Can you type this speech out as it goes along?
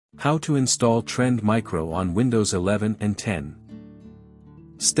How to install Trend Micro on Windows 11 and 10.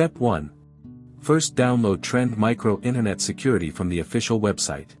 Step 1. First, download Trend Micro Internet Security from the official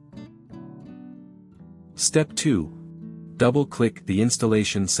website. Step 2. Double-click the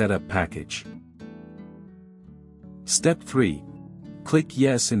installation setup package. Step 3. Click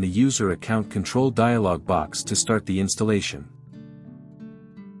Yes in the User Account Control dialog box to start the installation.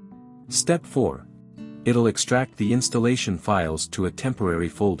 Step 4. It'll extract the installation files to a temporary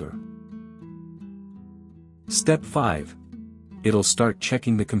folder. Step 5. It'll start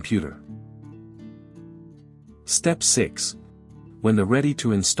checking the computer. Step 6. When the Ready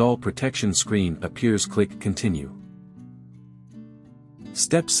to Install protection screen appears, click Continue.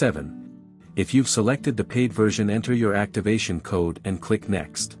 Step 7. If you've selected the paid version, enter your activation code and click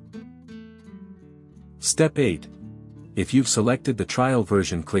Next. Step 8. If you've selected the trial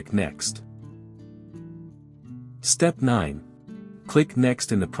version, click Next. Step 9. Click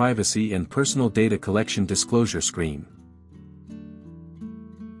Next in the Privacy and Personal Data Collection disclosure screen.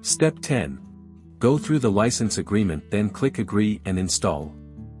 Step 10. Go through the license agreement, then click Agree and Install.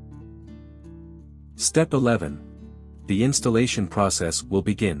 Step 11. The installation process will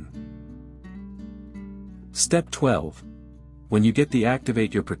begin. Step 12. When you get the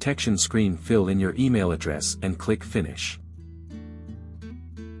Activate Your Protection screen, fill in your email address and click Finish.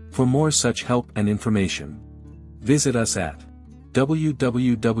 For more such help and information, visit us at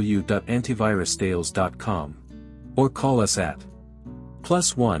www.antivirustales.com or call us at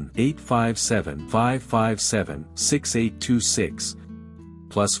 +1 857 557 6826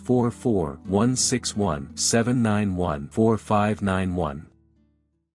 +44 161 791 4591.